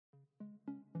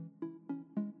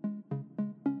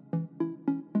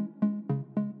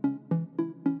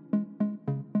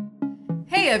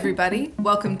Hey everybody,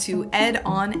 welcome to Ed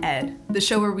on Ed, the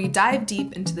show where we dive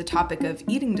deep into the topic of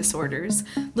eating disorders,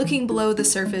 looking below the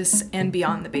surface and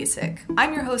beyond the basic.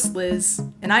 I'm your host Liz,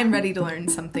 and I'm ready to learn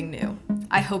something new.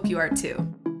 I hope you are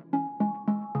too.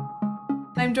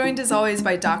 I'm joined as always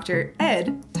by Dr.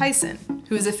 Ed Tyson,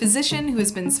 who is a physician who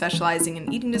has been specializing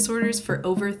in eating disorders for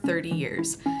over 30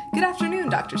 years. Good afternoon,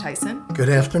 Dr. Tyson. Good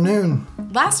afternoon.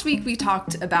 Last week we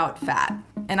talked about fat,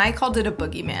 and I called it a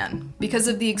boogeyman because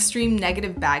of the extreme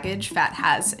negative baggage fat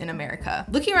has in America.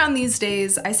 Looking around these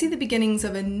days, I see the beginnings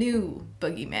of a new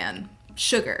boogeyman,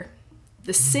 sugar.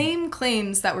 The same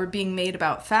claims that were being made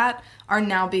about fat are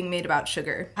now being made about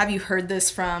sugar. Have you heard this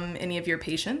from any of your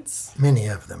patients? Many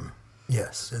of them.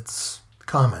 Yes, it's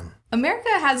common. America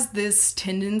has this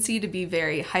tendency to be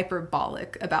very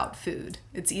hyperbolic about food.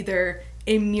 It's either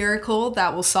a miracle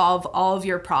that will solve all of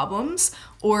your problems,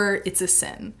 or it's a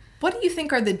sin. What do you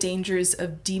think are the dangers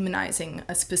of demonizing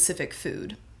a specific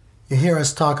food? You hear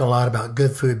us talk a lot about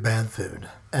good food, bad food.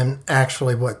 And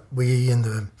actually what we in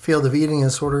the field of eating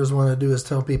disorders want to do is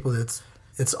tell people that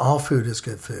it's all food is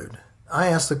good food. I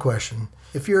ask the question,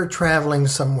 if you're traveling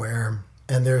somewhere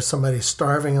and there's somebody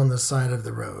starving on the side of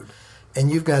the road,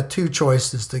 and you've got two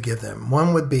choices to give them.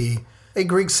 One would be a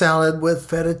Greek salad with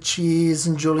feta cheese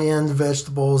and julienne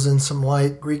vegetables and some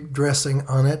light Greek dressing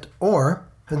on it, or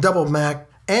a double mac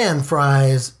and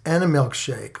fries and a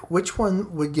milkshake. Which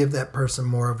one would give that person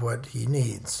more of what he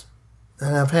needs?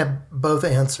 And I've had both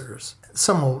answers.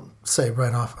 Some will say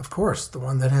right off, of course, the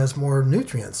one that has more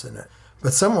nutrients in it.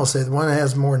 But some will say the one that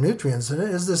has more nutrients in it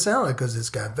is the salad because it's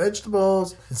got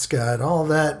vegetables, it's got all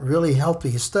that really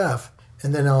healthy stuff.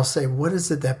 And then I'll say, what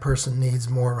is it that person needs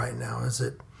more right now? Is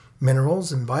it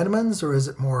minerals and vitamins, or is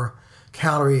it more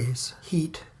calories,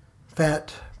 heat,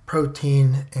 fat,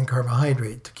 protein, and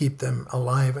carbohydrate to keep them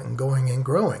alive and going and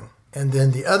growing? And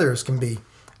then the others can be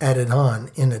added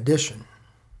on in addition.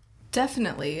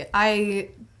 Definitely. I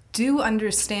do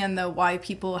understand, though, why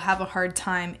people have a hard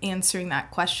time answering that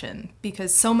question,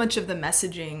 because so much of the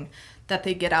messaging that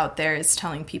they get out there is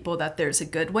telling people that there's a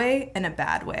good way and a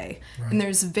bad way. Right. And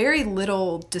there's very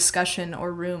little discussion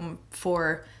or room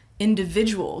for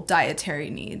individual dietary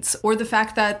needs, or the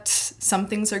fact that some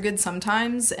things are good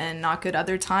sometimes and not good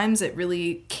other times. It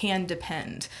really can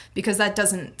depend, because that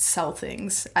doesn't sell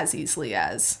things as easily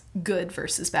as good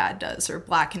versus bad does, or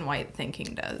black and white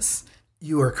thinking does.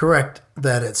 You are correct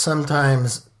that at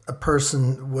sometimes a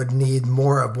person would need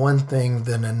more of one thing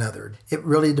than another. It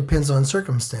really depends on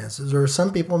circumstances, or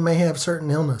some people may have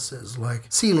certain illnesses like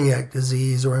celiac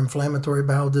disease or inflammatory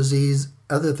bowel disease,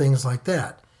 other things like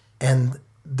that. And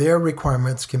their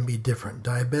requirements can be different.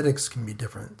 Diabetics can be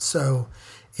different. So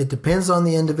it depends on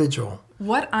the individual.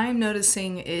 What I'm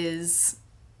noticing is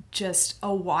just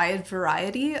a wide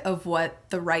variety of what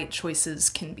the right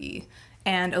choices can be,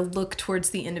 and a look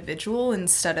towards the individual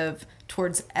instead of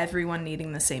towards everyone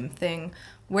needing the same thing.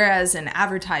 Whereas in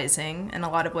advertising, and a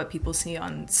lot of what people see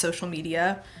on social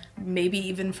media, maybe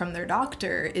even from their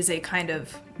doctor, is a kind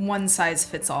of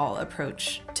one-size-fits-all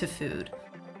approach to food.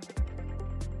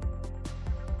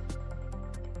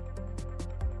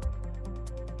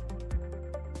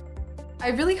 I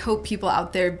really hope people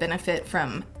out there benefit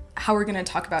from how we're going to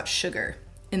talk about sugar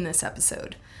in this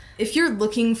episode. If you're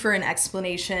looking for an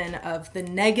explanation of the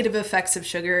negative effects of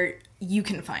sugar, you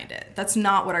can find it. That's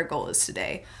not what our goal is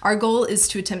today. Our goal is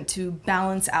to attempt to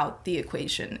balance out the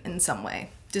equation in some way,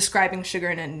 describing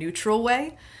sugar in a neutral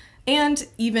way, and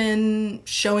even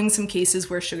showing some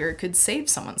cases where sugar could save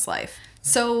someone's life.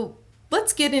 So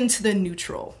let's get into the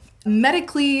neutral.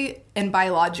 Medically and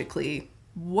biologically,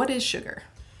 what is sugar?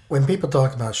 When people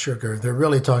talk about sugar, they're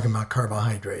really talking about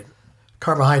carbohydrate.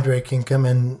 Carbohydrate can come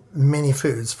in many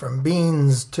foods, from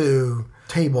beans to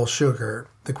table sugar.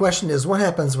 The question is, what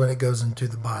happens when it goes into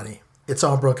the body? It's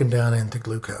all broken down into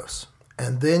glucose.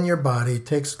 And then your body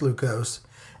takes glucose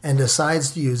and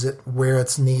decides to use it where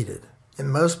it's needed. In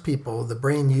most people, the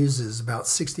brain uses about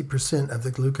 60% of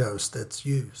the glucose that's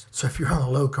used. So if you're on a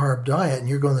low-carb diet and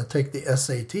you're going to take the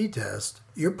SAT test,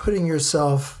 you're putting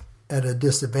yourself at a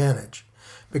disadvantage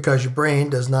because your brain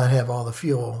does not have all the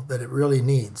fuel that it really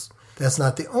needs. That's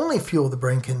not the only fuel the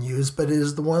brain can use, but it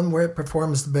is the one where it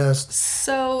performs the best.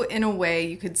 So in a way,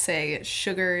 you could say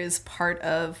sugar is part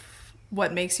of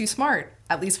what makes you smart,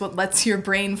 at least what lets your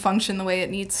brain function the way it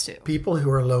needs to. People who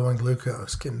are low in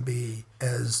glucose can be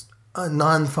as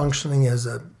non-functioning as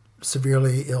a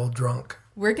severely ill drunk.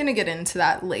 We're going to get into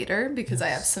that later because yes. I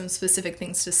have some specific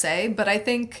things to say, but I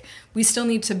think we still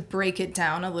need to break it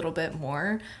down a little bit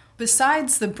more.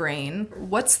 Besides the brain,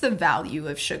 what's the value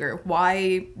of sugar?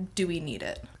 Why do we need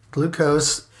it?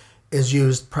 Glucose is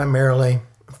used primarily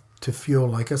to fuel,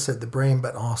 like I said, the brain,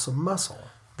 but also muscle.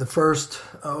 The first,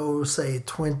 say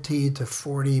 20 to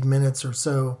 40 minutes or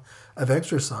so of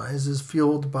exercise is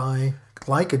fueled by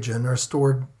glycogen or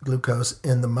stored glucose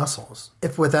in the muscles.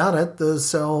 If without it, the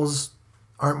cells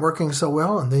aren't working so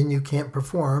well, and then you can't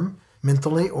perform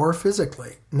mentally or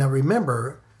physically. Now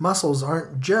remember, muscles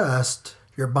aren't just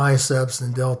your biceps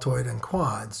and deltoid and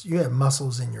quads. You have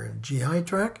muscles in your GI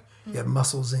tract, you have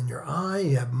muscles in your eye,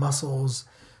 you have muscles.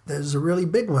 There's a really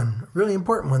big one, really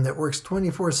important one that works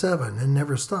 24/7 and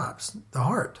never stops, the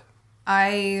heart.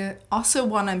 I also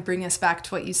want to bring us back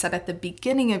to what you said at the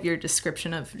beginning of your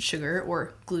description of sugar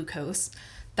or glucose,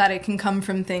 that it can come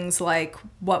from things like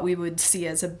what we would see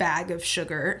as a bag of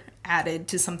sugar added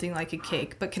to something like a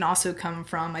cake, but can also come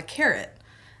from a carrot.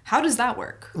 How does that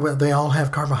work? Well, they all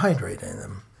have carbohydrate in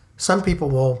them. Some people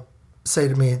will say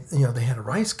to me, they had a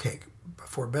rice cake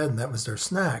before bed and that was their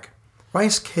snack.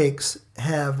 Rice cakes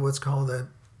have what's called a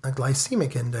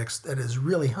glycemic index that is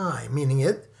really high, meaning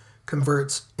it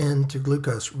converts into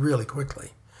glucose really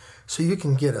quickly. So you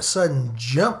can get a sudden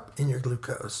jump in your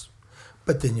glucose,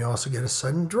 but then you also get a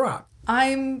sudden drop.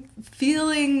 I'm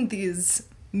feeling these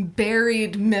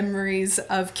buried memories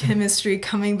of chemistry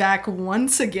coming back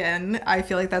once again. I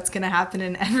feel like that's going to happen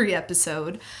in every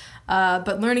episode.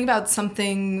 But learning about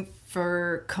something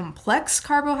for complex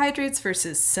carbohydrates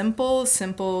versus simple.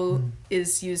 Simple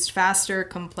is used faster,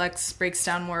 complex breaks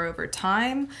down more over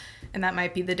time. And that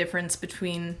might be the difference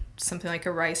between something like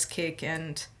a rice cake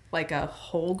and like a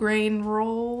whole grain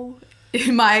roll.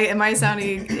 Am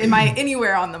I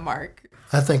anywhere on the mark?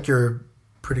 I think you're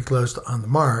pretty close to on the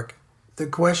mark. The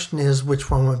question is, which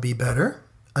one would be better?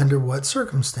 Under what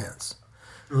circumstance?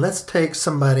 Let's take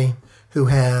somebody who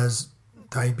has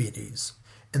diabetes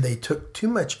and they took too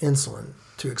much insulin.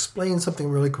 To explain something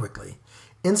really quickly,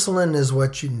 insulin is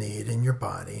what you need in your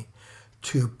body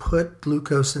to put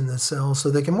glucose in the cells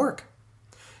so they can work.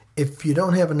 If you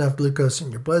don't have enough glucose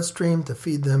in your bloodstream to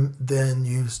feed them, then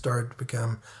you start to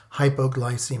become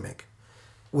hypoglycemic.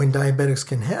 When diabetics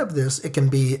can have this, it can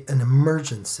be an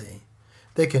emergency.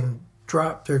 They can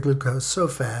drop their glucose so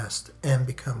fast and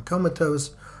become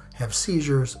comatose, have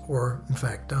seizures, or in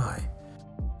fact die.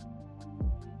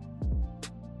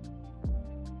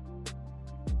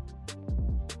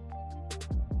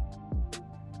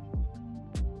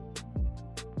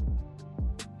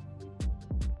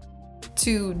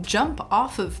 To jump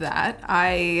off of that,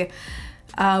 I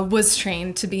was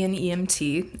trained to be an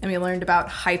EMT, and we learned about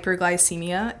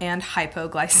hyperglycemia and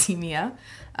hypoglycemia.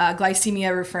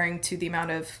 Glycemia referring to the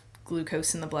amount of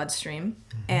glucose in the bloodstream,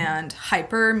 and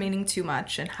hyper meaning too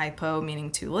much, and hypo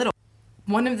meaning too little.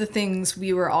 One of the things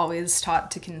we were always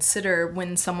taught to consider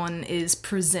when someone is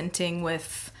presenting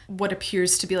with what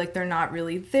appears to be like they're not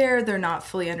really there, they're not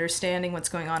fully understanding what's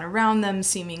going on around them,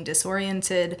 seeming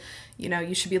disoriented,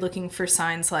 you should be looking for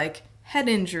signs like head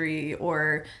injury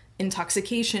or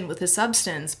intoxication with a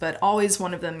substance, but always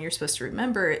one of them you're supposed to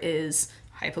remember is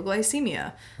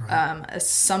hypoglycemia, right.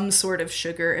 Some sort of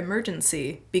sugar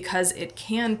emergency, because it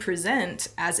can present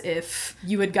as if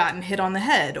you had gotten hit on the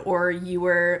head or you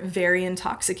were very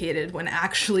intoxicated when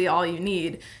actually all you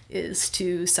need is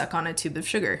to suck on a tube of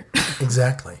sugar.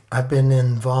 Exactly. I've been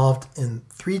involved in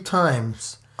 3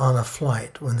 times on a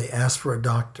flight when they asked for a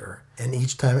doctor, and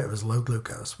each time it was low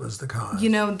glucose was the cause.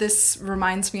 This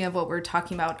reminds me of what we were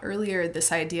talking about earlier,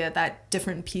 this idea that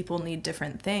different people need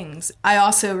different things. I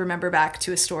also remember back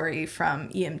to a story from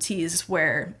EMTs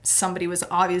where somebody was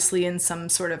obviously in some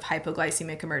sort of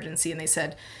hypoglycemic emergency, and they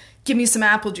said, give me some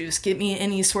apple juice, give me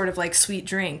any sort of like sweet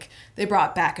drink. They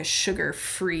brought back a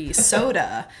sugar-free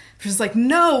soda. It was like,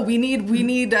 no, we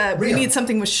need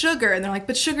something with sugar. And they're like,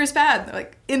 but sugar's bad. They're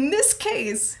like, in this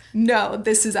case, no,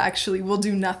 this is actually will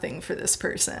do nothing for this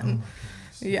person. Oh,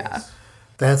 yeah.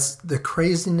 That's the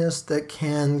craziness that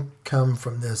can come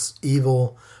from this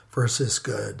evil versus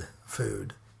good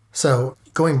food. So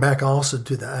going back also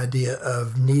to the idea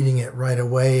of needing it right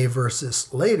away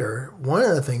versus later, one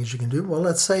of the things you can do, well,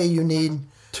 let's say you need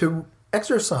to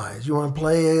exercise. You want to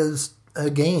play a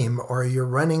game, or you're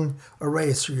running a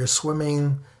race, or you're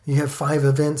swimming. You have 5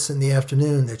 events in the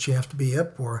afternoon that you have to be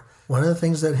up for. One of the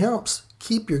things that helps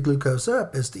keep your glucose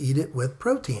up is to eat it with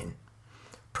protein.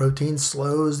 Protein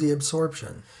slows the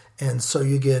absorption, and so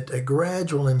you get a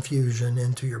gradual infusion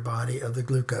into your body of the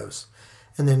glucose,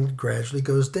 and then gradually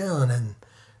goes down, and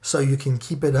so you can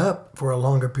keep it up for a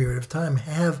longer period of time,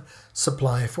 have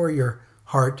supply for your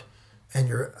heart and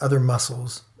your other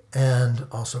muscles, and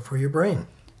also for your brain.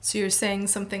 So you're saying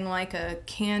something like a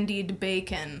candied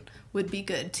bacon would be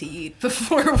good to eat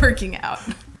before working out?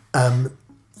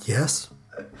 Yes.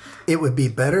 It would be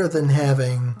better than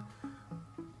having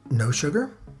no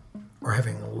sugar, or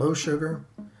having low sugar?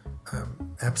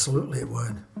 Absolutely it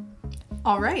would.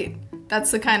 All right.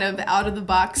 That's the kind of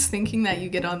out-of-the-box thinking that you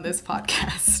get on this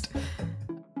podcast.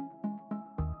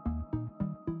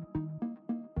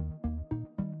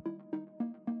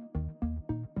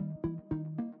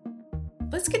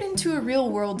 Let's get into a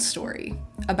real-world story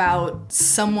about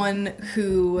someone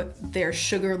who their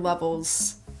sugar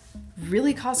levels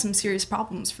really cause some serious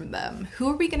problems for them. Who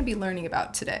are we going to be learning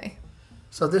about today?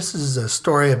 So this is a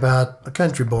story about a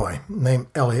country boy named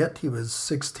Elliot. He was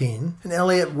 16. And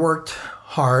Elliot worked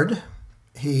hard.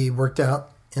 He worked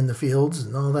out in the fields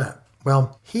and all that.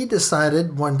 Well, he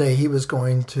decided one day he was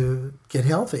going to get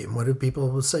healthy. And what do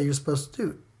people say you're supposed to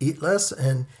do? Eat less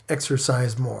and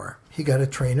exercise more. He got a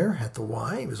trainer at the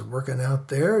Y. He was working out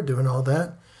there, doing all that.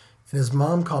 And his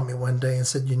mom called me one day and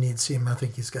said, you need to see him. I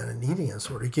think he's got an eating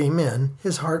disorder. He came in.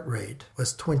 His heart rate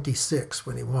was 26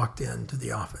 when he walked into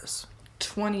the office.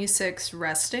 26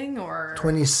 resting or?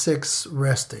 26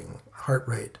 resting heart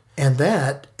rate. And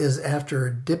that is after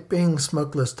dipping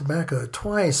smokeless tobacco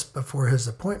twice before his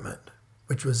appointment,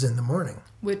 which was in the morning.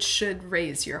 Which should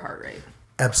raise your heart rate.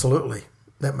 Absolutely.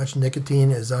 That much nicotine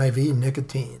is IV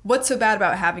nicotine. What's so bad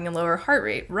about having a lower heart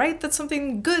rate, right? That's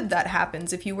something good that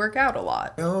happens if you work out a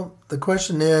lot. Well, the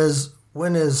question is,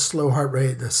 when is slow heart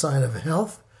rate a sign of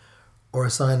health or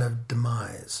a sign of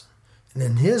demise? And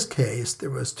in his case, there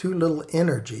was too little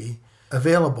energy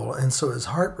available, and so his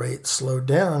heart rate slowed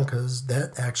down because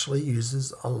that actually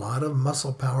uses a lot of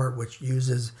muscle power, which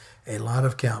uses a lot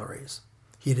of calories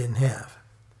he didn't have.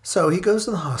 So he goes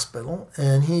to the hospital,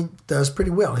 and he does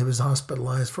pretty well. He was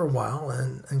hospitalized for a while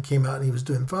and came out, and he was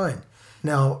doing fine.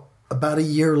 Now, about a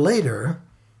year later,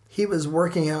 he was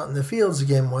working out in the fields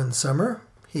again one summer.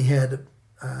 He had,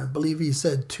 I believe he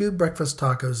said, 2 breakfast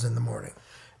tacos in the morning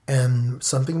and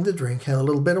something to drink, had a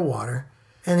little bit of water.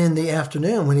 And in the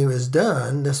afternoon, when he was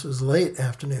done, this was late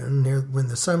afternoon, near when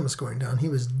the sun was going down, he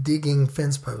was digging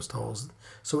fence post holes.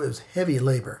 So it was heavy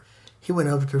labor. He went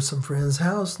over to some friend's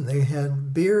house, and they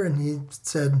had beer, and he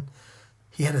said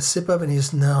he had a sip of it, and he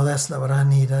said, no, that's not what I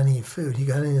need. I need food. He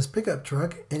got in his pickup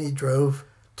truck, and he drove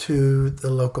to the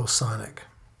local Sonic.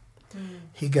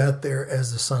 He got there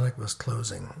as the Sonic was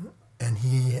closing, and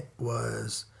he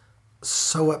was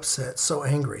so upset, so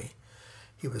angry.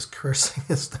 He was cursing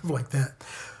and stuff like that.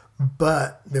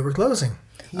 But they were closing.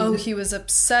 He was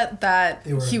upset that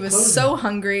he was closing. So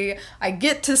hungry. I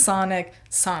get to Sonic.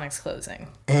 Sonic's closing.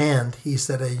 And he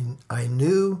said, I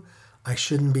knew I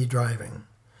shouldn't be driving.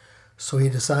 So he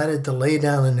decided to lay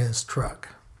down in his truck.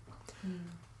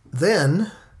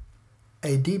 Then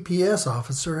a DPS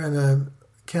officer and a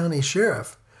county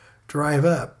sheriff drive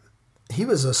up. He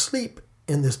was asleep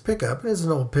in this pickup. It's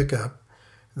an old pickup.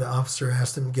 The officer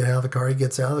asked him to get out of the car. He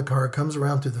gets out of the car, comes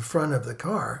around to the front of the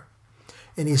car,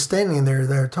 and he's standing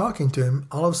there talking to him.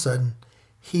 All of a sudden,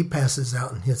 he passes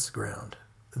out and hits the ground.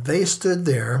 They stood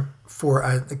there for,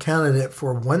 I counted it,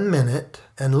 for 1 minute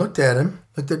and looked at him,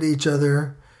 looked at each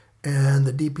other, and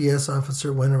the DPS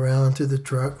officer went around to the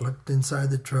truck, looked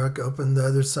inside the truck, opened the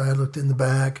other side, looked in the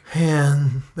back,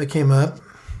 and they came up,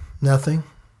 nothing.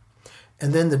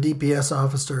 And then the DPS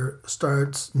officer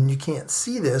starts, and you can't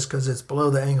see this because it's below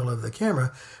the angle of the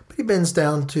camera, but he bends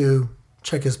down to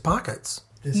check his pockets.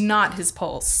 Not his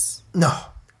pulse. No.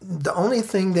 The only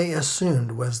thing they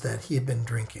assumed was that he had been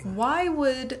drinking. Why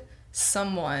would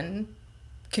someone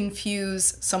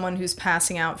confuse someone who's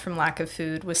passing out from lack of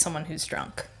food with someone who's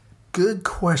drunk? Good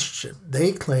question.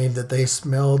 They claimed that they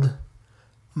smelled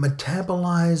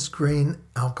metabolized grain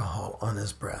alcohol on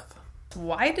his breath.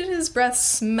 Why did his breath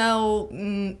smell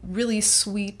really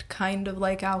sweet, kind of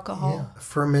like alcohol? Yeah,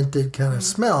 fermented kind of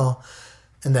smell.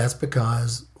 And that's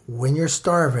because when you're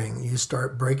starving, you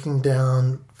start breaking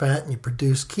down fat and you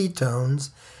produce ketones.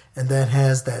 And that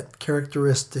has that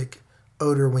characteristic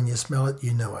odor. When you smell it,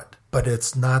 you know it. But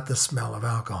it's not the smell of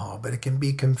alcohol, but it can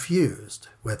be confused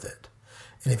with it.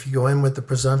 And if you go in with the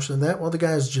presumption of that, well, the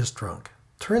guy's just drunk.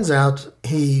 Turns out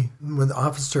when the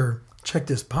officer checked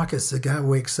his pockets, the guy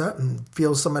wakes up and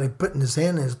feels somebody putting his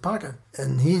hand in his pocket.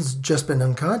 And he's just been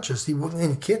unconscious. He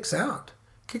kicks out,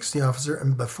 kicks the officer,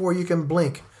 and before you can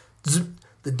blink, zip,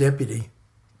 the deputy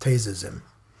tases him.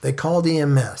 They called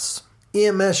EMS.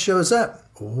 EMS shows up.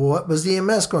 What was the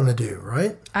EMS going to do,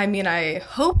 right? I mean, I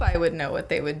hope I would know what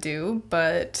they would do,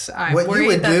 but I'm what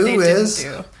worried that they didn't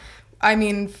do. I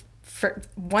mean,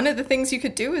 one of the things you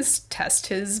could do is test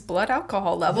his blood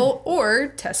alcohol level or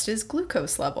test his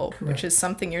glucose level, correct, which is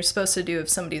something you're supposed to do if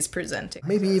somebody's presenting.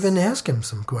 Maybe even ask him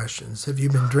some questions. Have you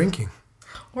been drinking?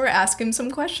 Or ask him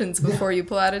some questions before you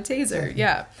pull out a taser.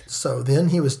 Yeah. So then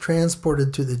he was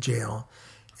transported to the jail,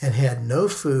 and had no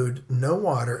food, no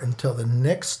water until the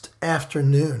next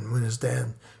afternoon when his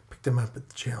dad picked him up at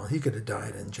the jail. He could have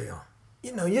died in jail.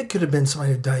 You know, it could have been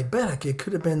somebody diabetic. It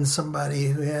could have been somebody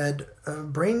who had a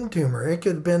brain tumor. It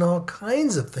could have been all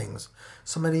kinds of things.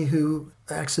 Somebody who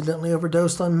accidentally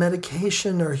overdosed on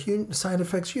medication or side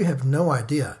effects. You have no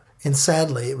idea. And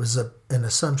sadly, it was an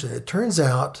assumption. It turns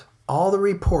out all the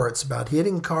reports about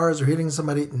hitting cars or hitting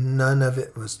somebody, none of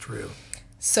it was true.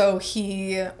 So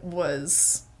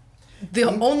the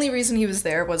only reason he was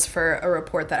there was for a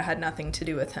report that had nothing to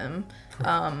do with him.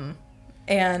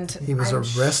 And he was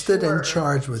arrested and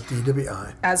charged with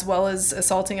DWI. As well as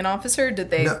assaulting an officer? Did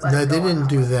they? No, they didn't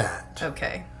do that.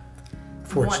 Okay.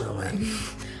 Fortunately.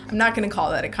 I'm not going to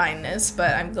call that a kindness,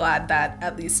 but I'm glad that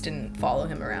at least didn't follow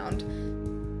him around.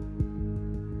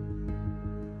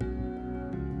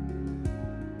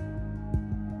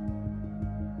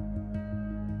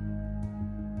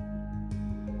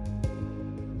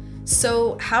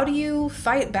 So how do you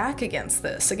fight back against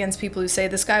this, against people who say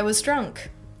this guy was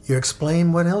drunk? You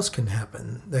explain what else can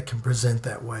happen that can present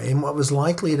that way and what was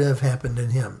likely to have happened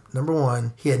in him. Number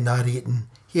one, he had not eaten.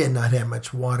 He had not had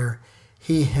much water.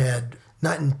 He had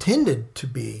not intended to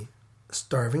be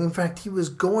starving. In fact, he was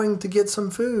going to get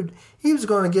some food. He was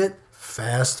going to get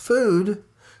fast food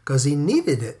because he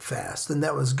needed it fast, and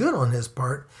that was good on his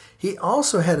part. He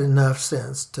also had enough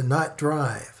sense to not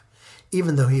drive,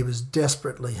 even though he was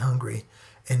desperately hungry,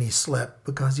 and he slept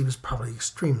because he was probably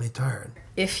extremely tired.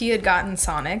 If he had gotten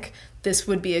Sonic, this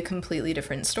would be a completely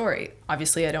different story.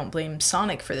 Obviously, I don't blame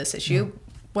Sonic for this issue. Mm.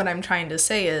 What I'm trying to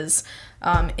say is,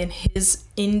 in his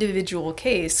individual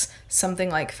case, something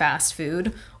like fast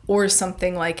food or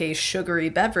something like a sugary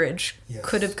beverage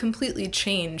could have completely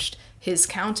changed his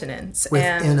countenance.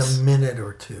 Within a minute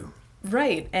or two.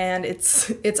 Right, and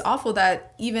it's awful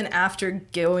that even after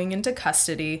going into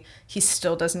custody, he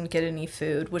still doesn't get any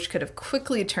food, which could have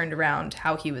quickly turned around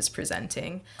how he was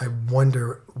presenting. I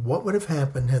wonder what would have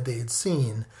happened had they had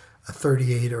seen a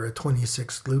 38 or a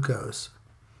 26 glucose,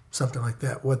 something like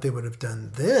that, what they would have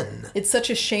done then. It's such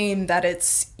a shame that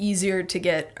it's easier to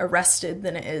get arrested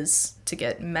than it is to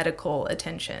get medical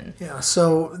attention. Yeah,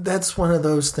 so that's one of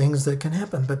those things that can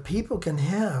happen. But people can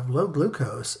have low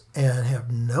glucose and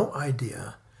have no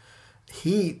idea.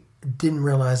 He didn't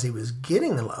realize he was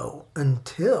getting low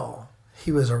until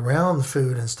he was around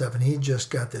food and stuff, and he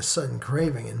just got this sudden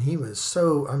craving, and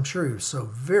I'm sure he was so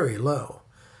very low.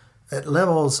 At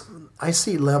levels, I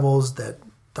see levels that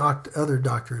other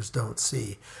doctors don't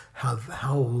see,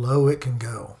 how low it can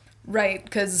go. Right,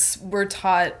 because we're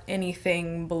taught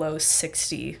anything below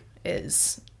 60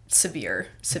 is severe.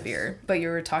 Yes. But you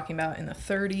were talking about in the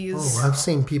 30s. Oh, I've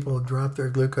seen people drop their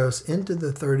glucose into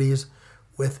the 30s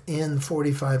within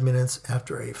 45 minutes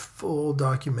after a full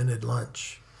documented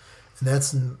lunch. And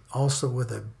that's also with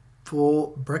a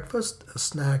full breakfast, a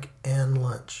snack, and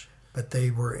lunch. But they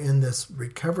were in this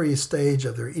recovery stage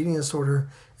of their eating disorder,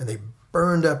 and they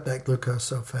burned up that glucose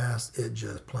so fast, it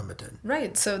just plummeted.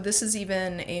 Right. So this is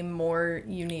even a more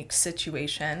unique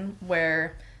situation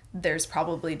where there's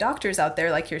probably doctors out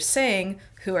there, like you're saying,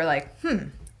 who are like,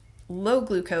 low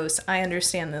glucose, I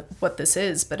understand what this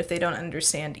is, but if they don't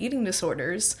understand eating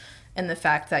disorders and the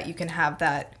fact that you can have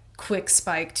that quick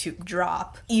spike to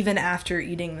drop even after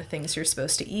eating the things you're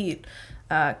supposed to eat,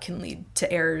 can lead to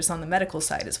errors on the medical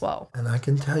side as well. And I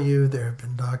can tell you there have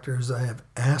been doctors I have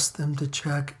asked them to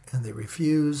check and they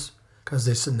refuse because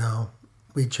they said, no,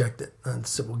 we checked it. And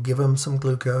so we'll give them some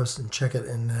glucose and check it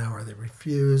in an hour. They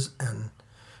refuse. And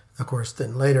of course,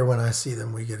 then later when I see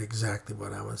them, we get exactly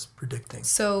what I was predicting.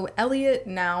 So Elliot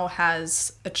now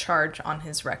has a charge on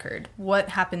his record. What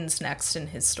happens next in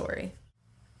his story?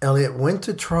 Elliot went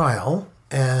to trial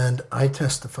and I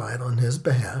testified on his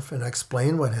behalf and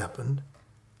explained what happened.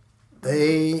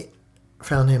 They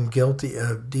found him guilty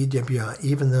of DWI,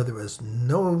 even though there was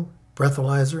no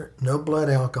breathalyzer, no blood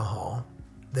alcohol.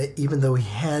 Even though he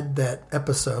had that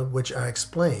episode, which I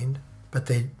explained, but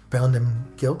they found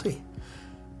him guilty.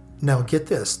 Now, get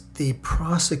this. The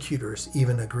prosecutors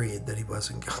even agreed that he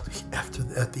wasn't guilty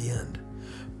at the end.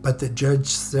 But the judge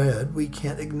said, we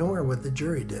can't ignore what the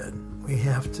jury did. We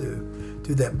have to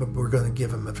do that, but we're going to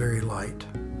give him a very light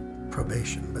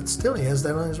probation. But still, he has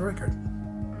that on his record.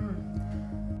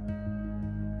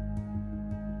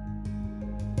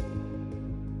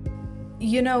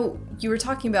 You know, you were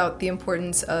talking about the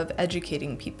importance of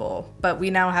educating people, but we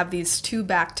now have these two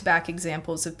back-to-back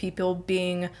examples of people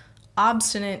being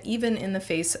obstinate even in the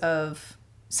face of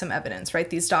some evidence, right?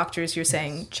 These doctors, you're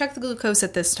saying, check the glucose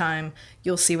at this time,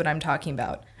 you'll see what I'm talking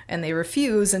about. And they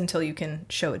refuse until you can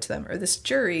show it to them. Or this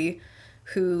jury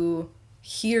who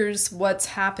hears what's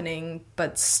happening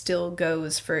but still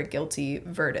goes for a guilty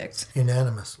verdict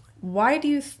unanimously. Where do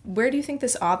you think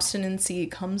this obstinacy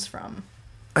comes from?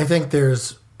 I think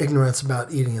there's ignorance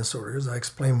about eating disorders. I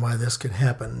explained why this could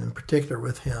happen, in particular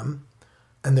with him.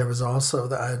 And there was also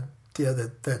the idea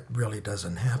that that really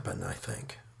doesn't happen, I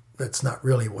think. That's not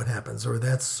really what happens, or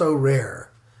that's so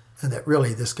rare, and that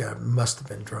really this guy must have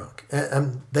been drunk.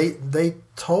 And they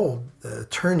told the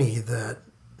attorney that,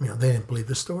 they didn't believe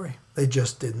the story. They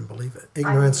just didn't believe it.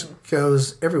 Ignorance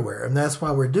goes everywhere, and that's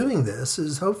why we're doing this,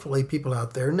 is hopefully people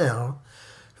out there now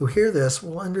who hear this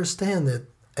will understand that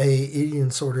eating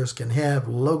disorders can have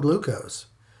low glucose,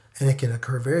 and it can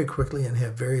occur very quickly and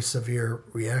have very severe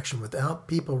reaction without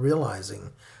people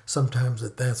realizing sometimes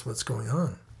that that's what's going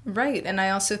on. Right, and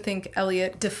I also think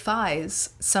Elliot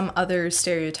defies some other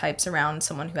stereotypes around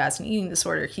someone who has an eating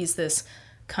disorder. He's this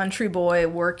country boy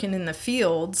working in the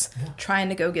fields, trying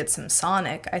to go get some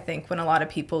Sonic. I think when a lot of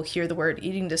people hear the word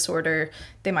eating disorder,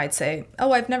 they might say,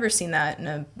 oh, I've never seen that in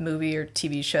a movie or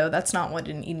TV show. That's not what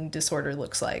an eating disorder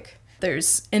looks like.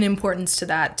 There's an importance to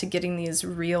that, to getting these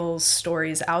real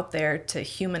stories out there to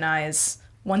humanize,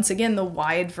 once again, the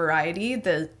wide variety,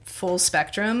 the full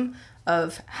spectrum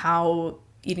of how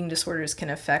eating disorders can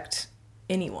affect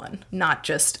anyone, not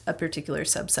just a particular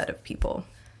subset of people.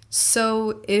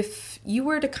 So if you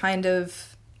were to kind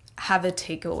of have a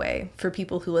takeaway for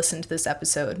people who listen to this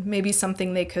episode, maybe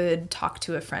something they could talk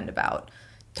to a friend about,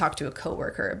 talk to a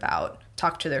coworker about,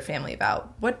 talk to their family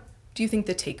about, what do you think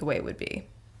the takeaway would be?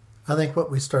 I think what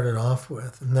we started off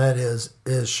with, and that is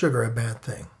sugar a bad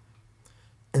thing?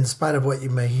 In spite of what you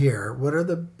may hear, what are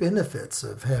the benefits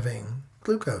of having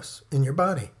glucose in your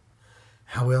body?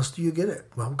 How else do you get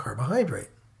it? Well, carbohydrate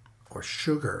or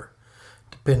sugar,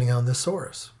 depending on the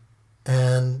source.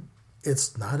 And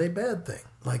it's not a bad thing.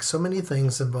 Like so many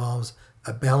things, involves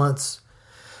a balance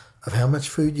of how much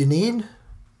food you need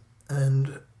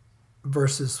and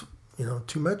versus,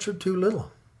 too much or too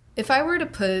little. If I were to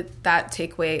put that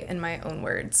takeaway in my own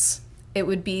words, it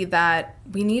would be that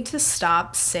we need to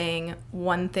stop saying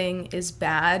one thing is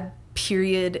bad,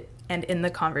 period, and in the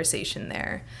conversation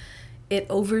there. It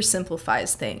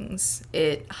oversimplifies things.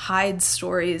 It hides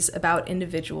stories about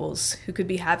individuals who could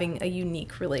be having a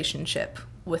unique relationship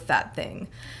with that thing.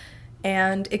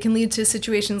 And it can lead to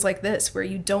situations like this, where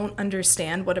you don't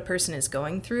understand what a person is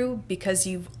going through because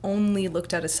you've only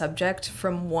looked at a subject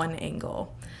from one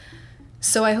angle.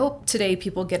 So I hope today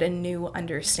people get a new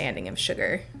understanding of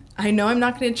sugar. I know I'm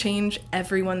not going to change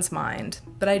everyone's mind,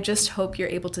 but I just hope you're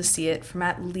able to see it from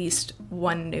at least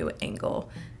one new angle,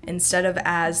 instead of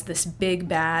as this big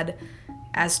bad,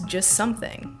 as just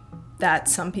something that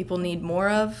some people need more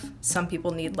of, some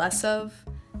people need less of.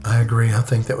 I agree. I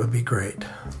think that would be great.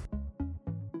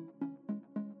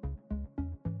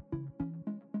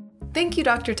 Thank you,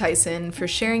 Dr. Tyson, for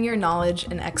sharing your knowledge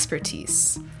and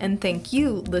expertise. And thank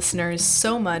you, listeners,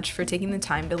 so much for taking the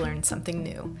time to learn something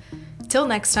new. Till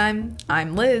next time,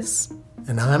 I'm Liz.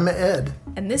 And I'm Ed.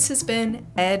 And this has been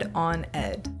Ed on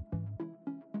Ed.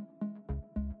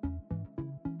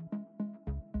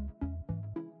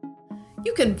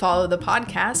 You can follow the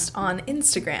podcast on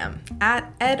Instagram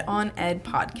at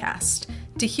EdOnEdPodcast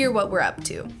to hear what we're up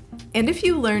to. And if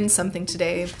you learned something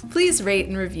today, please rate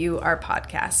and review our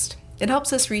podcast. It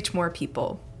helps us reach more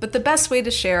people. But the best way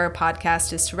to share our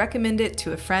podcast is to recommend it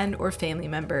to a friend or family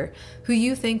member who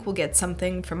you think will get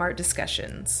something from our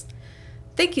discussions.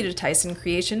 Thank you to Tyson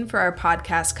Creation for our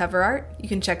podcast cover art. You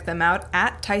can check them out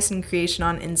at Tyson Creation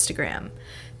on Instagram.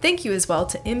 Thank you as well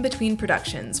to In Between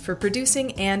Productions for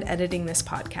producing and editing this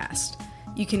podcast.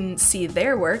 You can see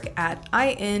their work at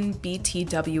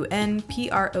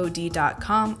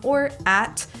inbtwnprod.com or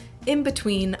at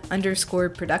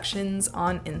inbetween_productions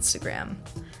on Instagram.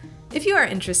 If you are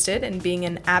interested in being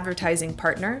an advertising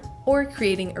partner or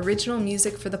creating original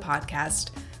music for the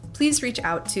podcast, please reach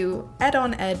out to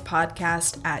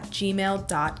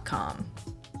edonedpodcast@gmail.com.